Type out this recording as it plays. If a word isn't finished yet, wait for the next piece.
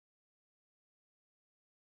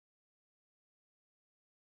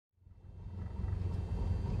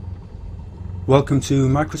Welcome to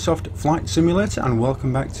Microsoft Flight Simulator and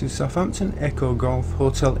welcome back to Southampton, Echo Golf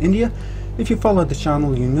Hotel India. If you followed the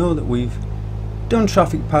channel, you know that we've done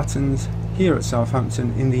traffic patterns here at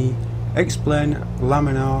Southampton in the Explain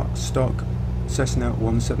Laminar stock Cessna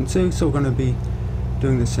 172, so we're going to be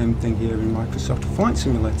doing the same thing here in Microsoft Flight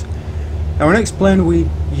Simulator. Now in Explain we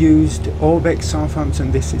used Orbex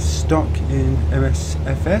Southampton. This is stock in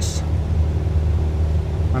MSFS,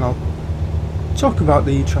 and I'll talk about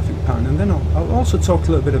the traffic pattern, and then I'll also talk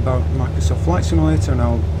a little bit about Microsoft Flight Simulator, and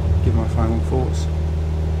I'll give my final thoughts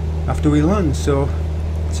after we land. So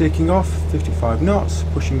taking off 55 knots,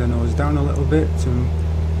 pushing the nose down a little bit to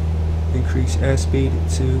increase airspeed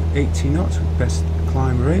to 80 knots with best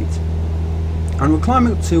climb rate, and we're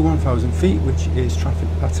climbing up to 1,000 feet, which is traffic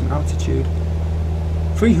pattern altitude.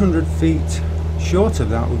 300 feet short of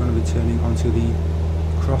that we're going to be turning onto the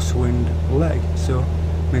crosswind leg, so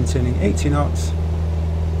maintaining 80 knots,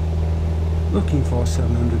 looking for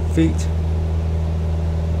 700 feet,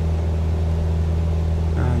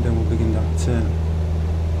 and then we'll begin that turn.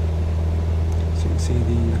 So you can see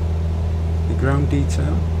the ground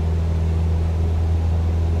detail.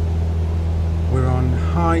 We're on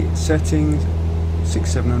high settings,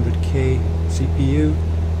 6700K CPU,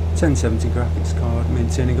 1070 graphics card,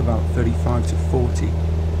 maintaining about 35 to 40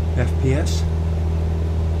 FPS.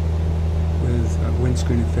 With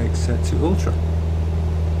windscreen effects set to ultra.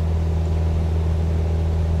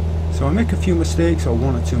 So I make a few mistakes, or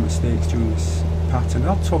one or two mistakes during this pattern.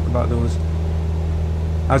 I'll talk about those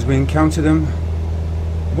as we encounter them.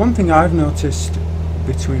 One thing I've noticed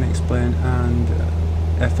between Explain and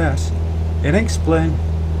FS, in Explain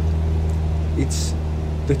it's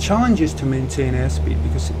the challenge is to maintain airspeed,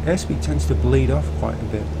 because airspeed tends to bleed off quite a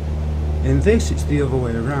bit. In this it's the other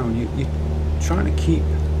way around. You're trying to keep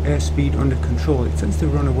airspeed under control. It tends to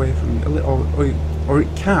run away from you a little, or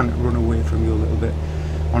it can run away from you a little bit.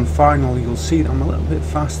 On final you'll see that I'm a little bit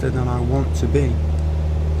faster than I want to be,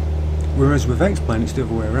 whereas with Explain it's the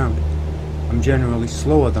other way around. I'm generally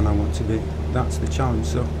slower than I want to be. That's the challenge.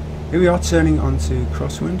 So here we are turning onto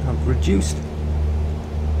crosswind. I've reduced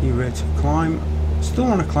the rate of climb. Still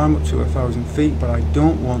want to climb up to 1,000 feet, but I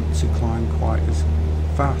don't want to climb quite as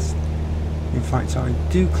fast. In fact, I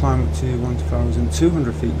do climb up to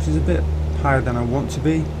 1,200 feet, which is a bit higher than I want to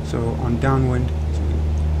be. So on downwind, as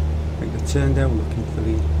we make the turn there, we're looking for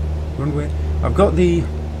the runway. I've got the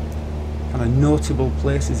kind of notable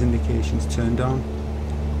places indications turned on,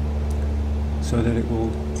 so that it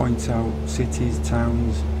will point out cities,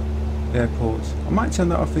 towns, airports. I might turn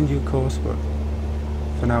that off in due course, but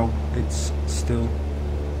for now it's still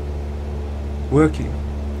working.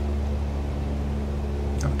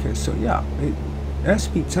 Okay, so yeah,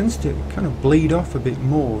 airspeed tends to kind of bleed off a bit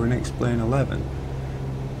more in Explain 11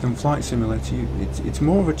 than Flight Simulator. It's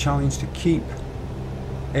more of a challenge to keep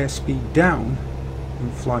airspeed down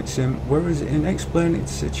in Flight Sim, whereas in Explain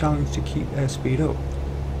it's a challenge to keep airspeed up.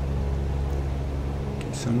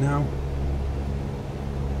 Okay, so now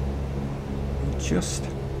we're just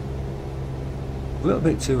a little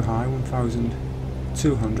bit too high,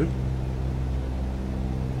 1,200.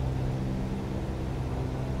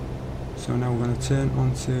 So now we're going to turn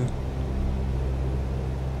onto,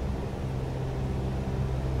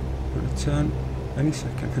 we're going to turn any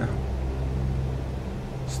second now.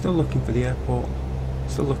 Still looking for the airport,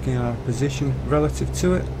 still looking at our position relative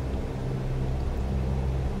to it.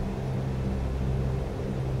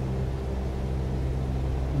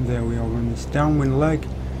 And there we are on this downwind leg.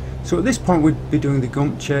 So at this point we'd be doing the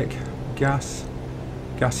gump check.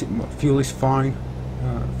 Fuel is fine,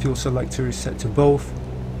 fuel selector is set to both.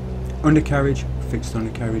 Undercarriage, fixed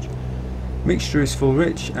undercarriage. Mixture is full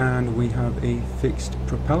rich, and we have a fixed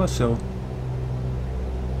propeller, so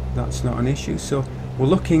that's not an issue. So we're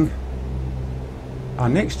looking, our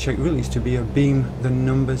next check really is to be a beam the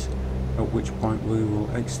numbers, at which point we will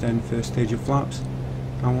extend first stage of flaps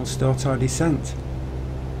and we'll start our descent.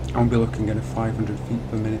 I'll be looking at a 500 feet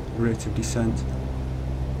per minute rate of descent.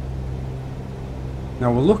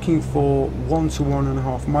 Now we're looking for 1 to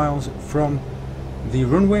 1.5 miles from the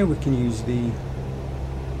runway. We can use the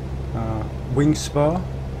wing spar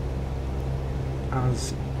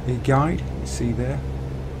as a guide, you see there.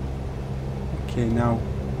 Okay, now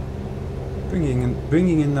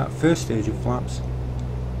bringing in that first stage of flaps,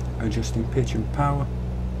 adjusting pitch and power,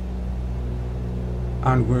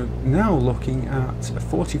 and we're now looking at a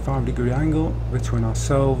 45-degree angle between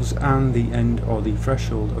ourselves and the end, or the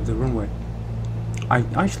threshold of the runway. I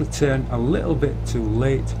actually turn a little bit too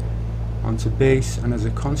late onto base, and as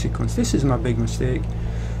a consequence, this is my big mistake,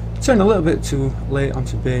 turn a little bit too late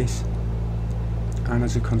onto base, and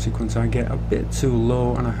as a consequence I get a bit too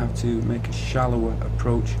low and I have to make a shallower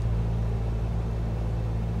approach.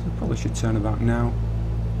 So I probably should turn about now.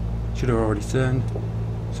 Should have already turned,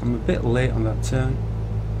 so I'm a bit late on that turn.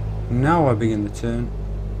 Now I begin the turn.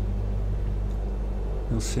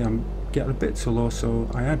 You'll see I'm getting a bit too low, so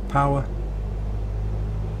I add power,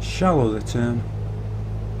 shallow the turn.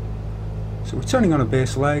 So we're turning on a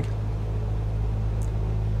base leg.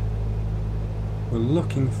 We're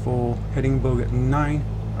looking for heading bug at 9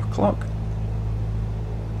 o'clock.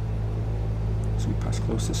 So we pass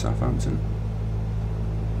close to Southampton.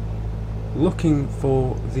 Looking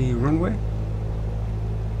for the runway.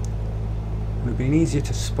 Would have been easier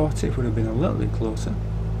to spot it, would have been a little bit closer.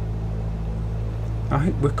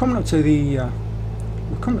 We're coming up to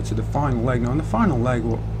the final leg. Now on the final leg,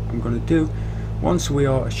 what I'm going to do, once we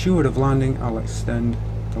are assured of landing, I'll extend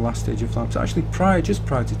the last stage of flaps. Actually, just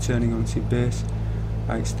prior to turning onto base,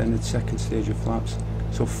 I extended second stage of flaps.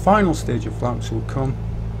 So final stage of flaps will come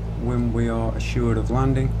when we are assured of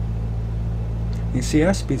landing. You can see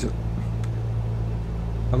airspeed's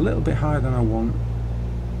a little bit higher than I want.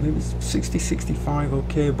 Maybe 60, 65,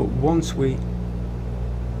 okay, but once we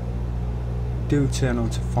do turn on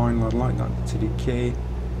to final, I'd like that to decay.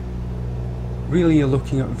 Really you're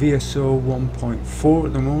looking at VSO 1.4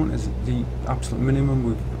 at the moment as the absolute minimum,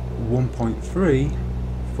 with 1.3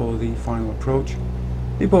 for the final approach.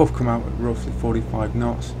 They both come out at roughly 45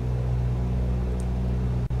 knots.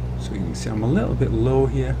 So you can see I'm a little bit low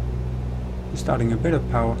here, just adding a bit of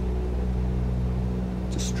power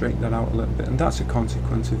to straighten that out a little bit, and that's a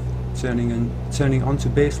consequence of turning onto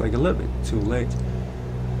base leg a little bit too late.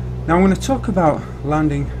 Now I'm going to talk about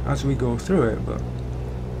landing as we go through it, but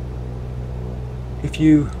if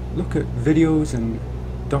you look at videos and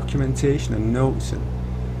documentation and notes and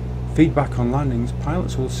feedback on landings,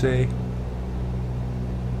 pilots will say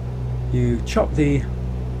you chop the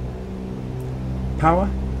power,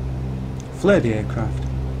 flare the aircraft,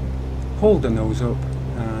 hold the nose up,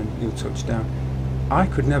 and you'll touch down. I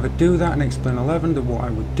could never do that in X-Plane 11. That what I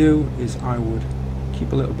would do is I would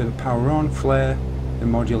keep a little bit of power on, flare,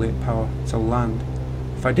 and modulate power to land.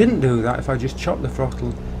 If I didn't do that, if I just chopped the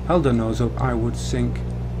throttle, held the nose up, I would sink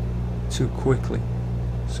too quickly.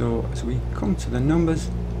 So as we come to the numbers,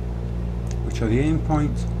 which are the aim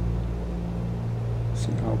points,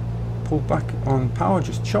 see, I'll pull back on power,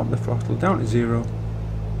 just chop the throttle down to 0,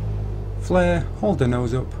 flare, hold the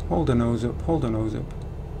nose up, hold the nose up, hold the nose up,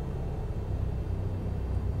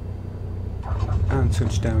 and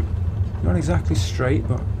touch down. Not exactly straight,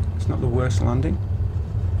 but it's not the worst landing.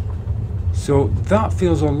 So that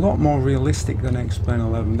feels a lot more realistic than X-Plane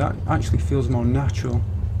 11. That actually feels more natural.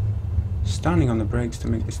 Standing on the brakes to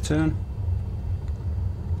make this turn,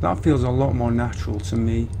 that feels a lot more natural to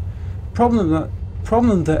me.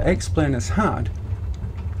 Problem that X-Plane has had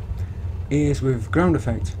is with ground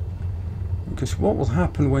effect, because what will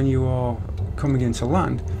happen when you are coming into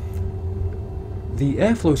land, the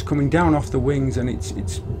airflow is coming down off the wings and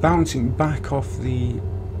it's bouncing back off the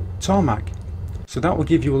tarmac, so that will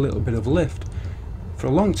give you a little bit of lift. For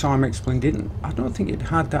a long time X-Plane didn't. I don't think it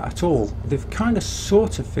had that at all. They've kind of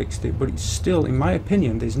sort of fixed it, but it's still, in my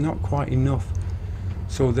opinion, there's not quite enough,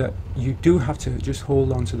 so that you do have to just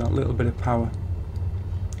hold on to that little bit of power.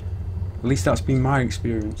 At least that's been my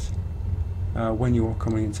experience when you are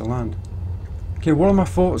coming into land. Okay, what are my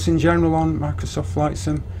thoughts in general on Microsoft Flight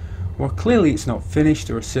Sim? Well, clearly it's not finished.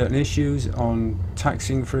 There are certain issues on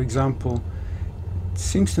taxiing, for example. It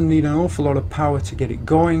seems to need an awful lot of power to get it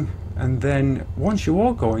going, and then once you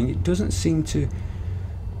are going, it doesn't seem to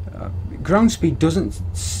ground speed doesn't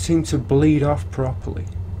seem to bleed off properly.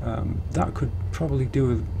 That could probably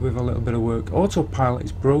do with a little bit of work. Autopilot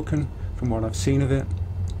is broken from what I've seen of it.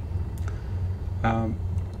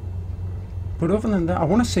 But other than that, I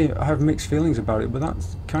want to say I have mixed feelings about it, but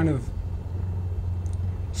that's kind of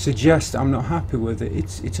suggests I'm not happy with it.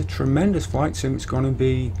 It's a tremendous flight sim. It's going to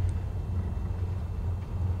be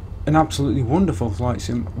an absolutely wonderful flight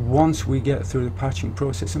sim once we get through the patching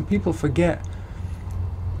process. And people forget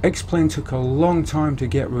X-Plane took a long time to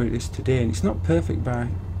get where it is today, and it's not perfect by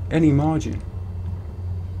any margin,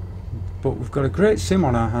 but we've got a great sim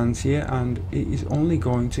on our hands here, and it is only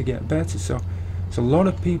going to get better. So there's a lot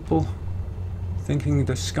of people thinking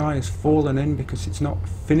the sky has fallen in because it's not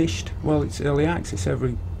finished. Well, it's early access.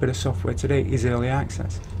 Every bit of software today is early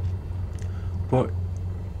access, but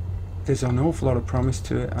there's an awful lot of promise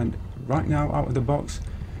to it, and right now, out of the box,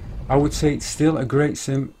 I would say it's still a great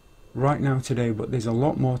sim right now today, but there's a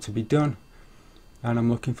lot more to be done, and I'm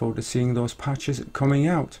looking forward to seeing those patches coming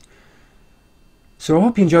out. So I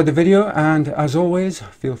hope you enjoyed the video, and as always,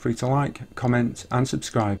 feel free to like, comment and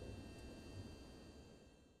subscribe.